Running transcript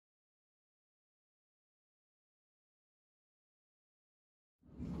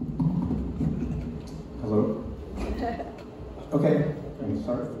Okay, can we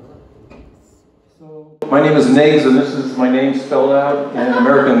start? So, my name is Miggs, and this is my name spelled out in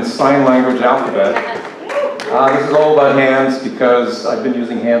American Sign Language alphabet. This is all about hands because I've been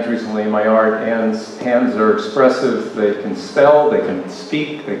using hands recently in my art, and hands are expressive. They can spell, they can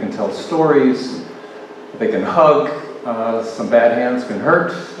speak, they can tell stories, they can hug. Some bad hands can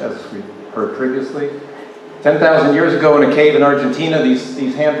hurt, as we heard previously. 10,000 years ago in a cave in Argentina, these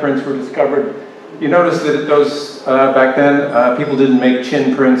handprints were discovered. You notice that those, back then, people didn't make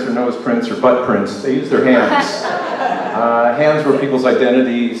chin prints or nose prints or butt prints. They used their hands. Hands were people's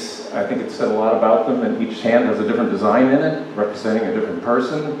identities. I think it said a lot about them, and each hand has a different design in it, representing a different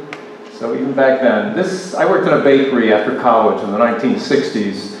person. So even back then, I worked in a bakery after college in the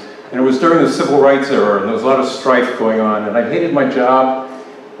 1960s, and it was during the civil rights era, and there was a lot of strife going on, and I hated my job,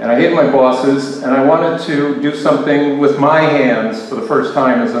 and I hated my bosses, and I wanted to do something with my hands for the first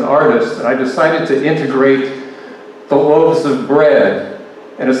time as an artist, and I decided to integrate the loaves of bread.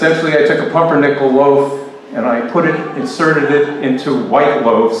 And essentially I took a pumpernickel loaf and I inserted it into white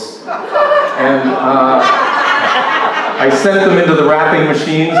loaves, and I sent them into the wrapping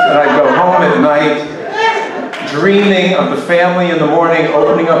machines, and I'd go home at night dreaming of the family in the morning,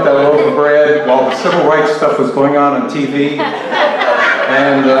 opening up that loaf of bread while the civil rights stuff was going on TV.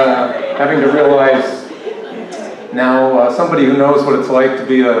 And having to realize now somebody who knows what it's like to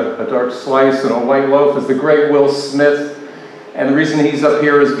be a dark slice and a white loaf is the great Will Smith. And the reason he's up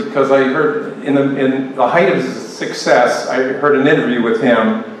here is because I heard in the height of his success, I heard an interview with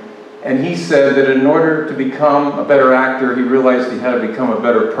him, and he said that in order to become a better actor, he realized he had to become a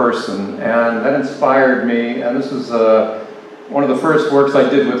better person. And that inspired me, and this was one of the first works I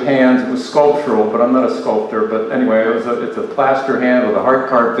did with hands. It was sculptural, but I'm not a sculptor. But anyway, it's a plaster hand with a heart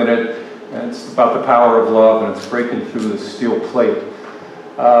carved in it, and it's about the power of love, and it's breaking through the steel plate.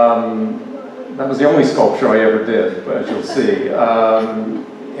 That was the only sculpture I ever did, as you'll see.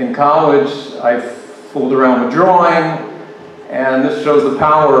 In college, I fooled around with drawing, and this shows the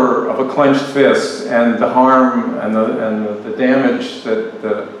power of a clenched fist and the harm and the damage that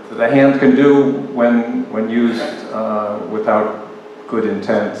the hand can do when used without good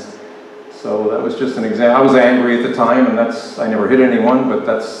intent. So that was just an example. I was angry at the time, and I never hit anyone, but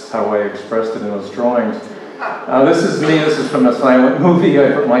that's how I expressed it in those drawings. This is me. This is from a silent movie.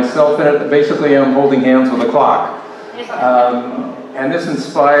 I put myself in it. Basically, I'm holding hands with a clock. And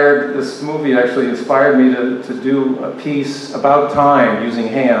this movie actually inspired me to do a piece about time using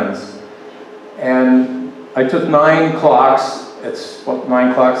hands. And I took 9 clocks, it's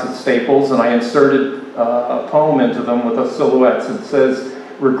 9 clocks at Staples, and I inserted a poem into them with a silhouette. It says,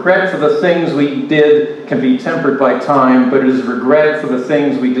 "Regret for the things we did can be tempered by time, but it is regret for the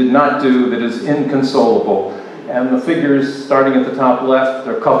things we did not do that is inconsolable." And the figures starting at the top left,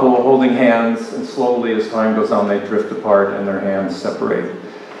 they're a couple holding hands, and slowly as time goes on they drift apart and their hands separate.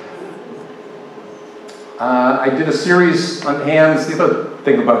 I did a series on hands. The other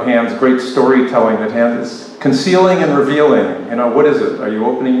thing about hands, great storytelling, that hands is concealing and revealing. You know, what is it? Are you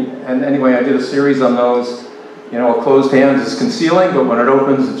opening? And anyway, I did a series on those. You know, a closed hand is concealing, but when it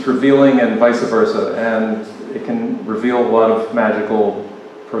opens, it's revealing, and vice versa. And it can reveal a lot of magical,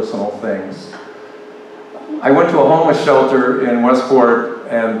 personal things. I went to a homeless shelter in Westport,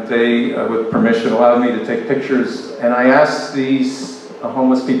 and they, with permission, allowed me to take pictures. And I asked these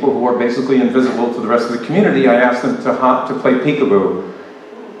homeless people who are basically invisible to the rest of the community, I asked them to play peekaboo.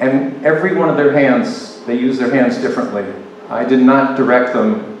 And every one of their hands, they use their hands differently. I did not direct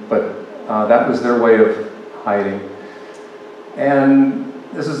them, but that was their way of hiding. And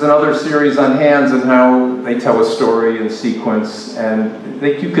this is another series on hands and how they tell a story in sequence, and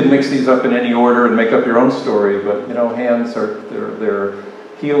you could mix these up in any order and make up your own story, but you know, hands they're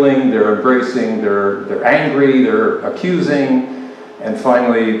healing, they're embracing, they're angry, they're accusing, and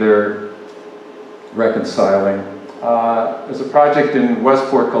finally they're reconciling. There's a project in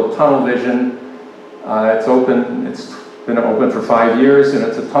Westport called Tunnel Vision. It's open. It's been open for 5 years, and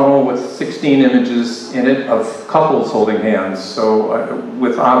it's a tunnel with 16 images in it of couples holding hands, so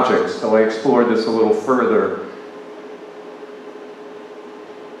with objects. So I explored this a little further.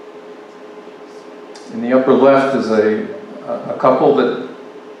 In the upper left is a couple that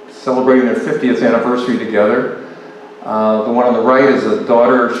celebrating their 50th anniversary together. The one on the right is a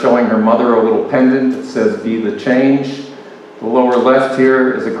daughter showing her mother a little pendant that says, "Be the change." The lower left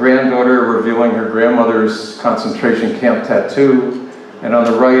here is a granddaughter revealing her grandmother's concentration camp tattoo. And on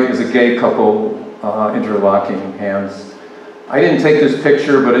the right is a gay couple interlocking hands. I didn't take this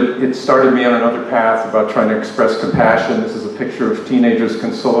picture, but it started me on another path about trying to express compassion. This is a picture of teenagers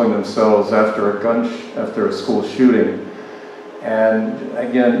consoling themselves after a school shooting. And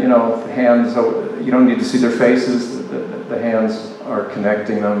again, you know, hands, you don't need to see their faces. the hands are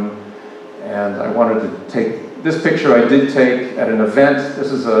connecting them. And I wanted to take, this picture I did take at an event.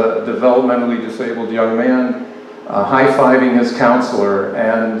 This is a developmentally disabled young man high-fiving his counselor.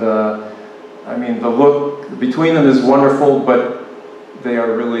 And I mean, the look between them is wonderful, but they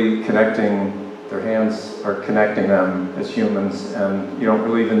are really connecting. Their hands are connecting them as humans, and you don't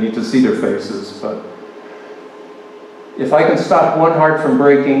really even need to see their faces. But if I can stop one heart from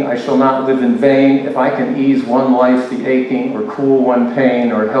breaking, I shall not live in vain. If I can ease one life the aching, or cool one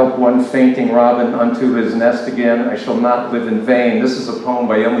pain, or help one fainting robin unto his nest again, I shall not live in vain. This is a poem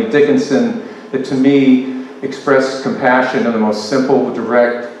by Emily Dickinson that, to me, expressed compassion in the most simple,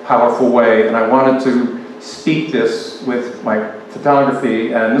 direct, powerful way. And I wanted to speak this with my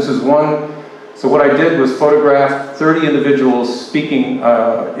photography, and this is one. So what I did was photograph 30 individuals speaking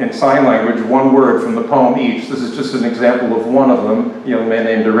in sign language, one word from the poem each. This is just an example of one of them, a young man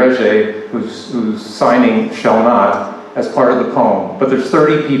named Derry, who's signing shall not as part of the poem. But there's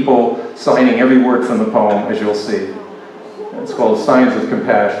 30 people signing every word from the poem, as you'll see. It's called Signs of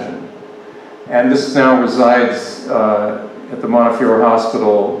Compassion. And this now resides at the Montefiore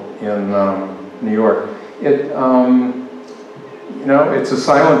Hospital in New York. You know, it's a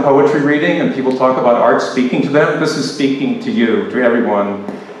silent poetry reading, and people talk about art speaking to them. This is speaking to you, to everyone,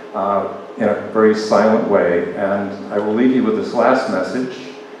 in a very silent way. And I will leave you with this last message,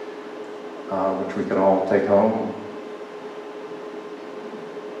 which we can all take home.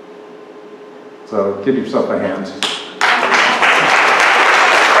 So give yourself a hand.